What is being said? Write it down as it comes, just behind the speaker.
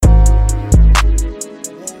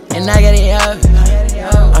and I get it up.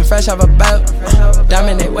 I'm fresh off a boat,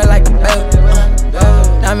 diamond they wet like a boat.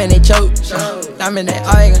 Diamond they choke, diamond they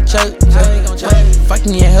all you gon' choke.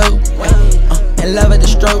 Fucking your hoe, in love with the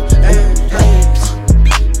stroke.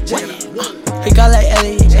 He got like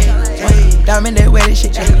Elliot, diamond they wet as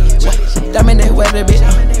shit. Diamond they wet a bit.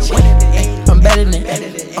 I'm better than that.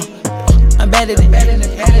 I'm better than that.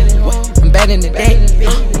 I'm better than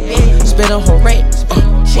that. Spit on her rate,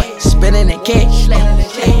 spinning the cash,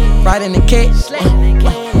 riding the cash.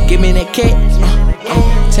 Give me the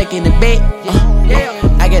cash, taking the bait.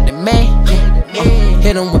 I got the man,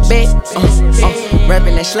 hit him with bait.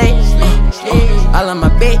 Rapping that slate, all on my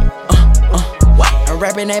bait. I'm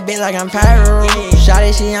rapping that bitch like I'm pyro.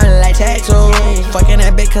 Shawty, she on it like tattoo. Fucking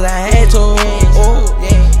that bitch cause I had to.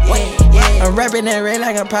 I'm rapping that red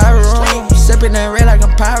like I'm pyro. Sipping that red like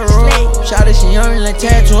I'm pyro. Shawty, she on it like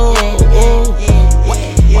tattoo.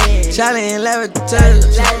 Shawty in love with the touch.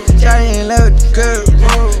 Shawty in love with the girl.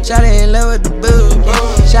 Shawty in love with the boo.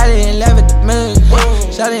 Shawty in love with the moon.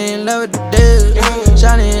 Shawty in love with the dude.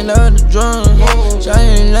 Shawty in love with the drum. Shawty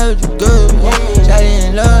in love with the good. Shawty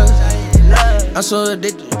in love. I'm so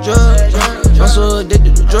addicted to drugs. I'm so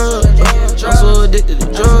addicted to drugs. I'm so addicted to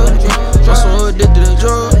drugs. I'm so addicted to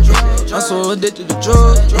drugs. I'm so addicted to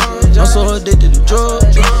drugs. I'm so addicted to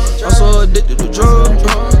drugs. I'm so addicted to drugs.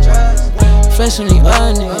 Flesh on the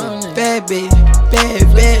onion, bad bitch,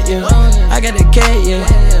 bad, yeah. I got a cat, yeah.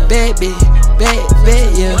 Bad bitch,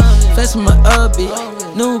 bad, yeah. Flesh on my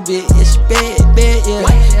bitch, new bitch, it's bad, yeah.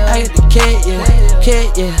 I got the cat, yeah.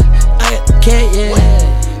 I got the cat,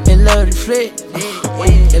 yeah. In love with the flick,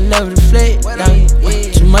 in love with the flick.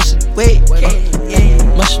 Too much of the weight,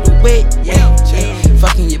 much of the weight.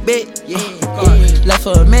 Fucking your bitch, left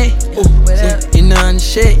for a man. You know the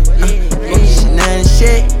shit, she know the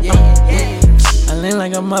shit. I lean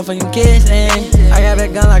like a motherfucking kid, I got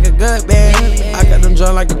that gun like a good man. I got them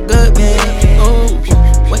drunk like a good man.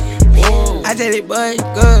 I tell it, boy,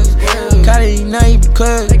 good. Caught it, you know you be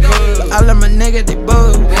cook. But all of my niggas, they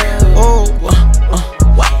boo.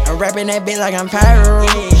 I'm rapping that bitch like I'm pyro.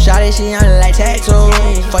 Shawty, she on it like tattoo.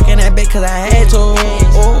 Fucking that bitch cause I had to.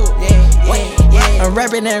 I'm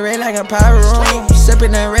rapping that red like I'm pyro.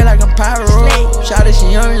 Sipping that red like I'm pyro. Shawty,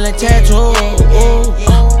 she on it like tattoo. Whoa.